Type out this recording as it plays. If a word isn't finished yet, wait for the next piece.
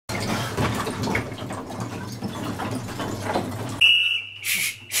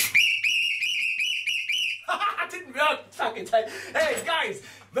fucking time. Hey guys,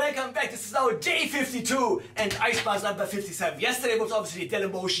 welcome back. This is now day 52 and ice bars number 57. Yesterday was obviously the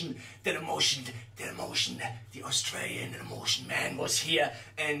emotion, the Australian emotion man was here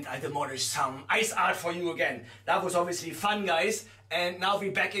and I demolished some ice art for you again. That was obviously fun, guys, and now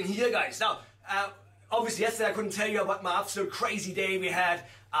we're back in here, guys. Now, obviously yesterday I couldn't tell you about my absolute crazy day we had.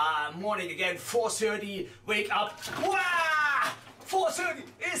 Morning again, 4:30, wake up. Wow! 4:30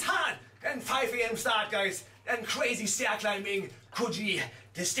 is hard. And 5 AM start, guys. And crazy stair climbing, Kuji,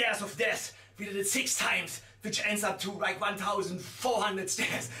 the stairs of death. We did it 6 times, which ends up to like 1,400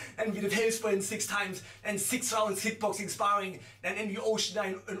 stairs. And we did hill sprint 6 times and 6 rounds kickboxing sparring. Then in the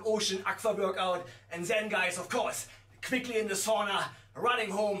ocean, an ocean aqua workout. And then, guys, of course, quickly in the sauna,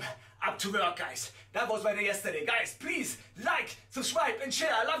 running home, up to work, guys. That was my day yesterday. Guys, please like, subscribe, and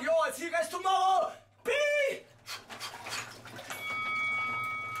share. I love you all. See you guys tomorrow. Bye!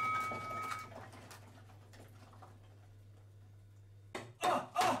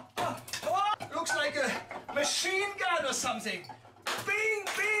 Looks like a machine gun or something. Bing,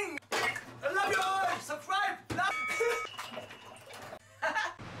 bing. I love you all. Subscribe. Love.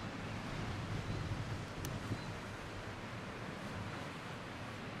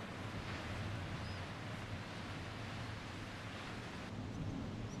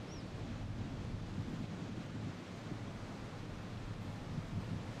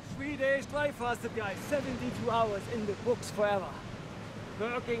 3 days dry fasted, guys. 72 hours in the books forever.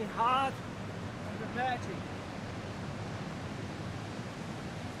 Working hard and the magic.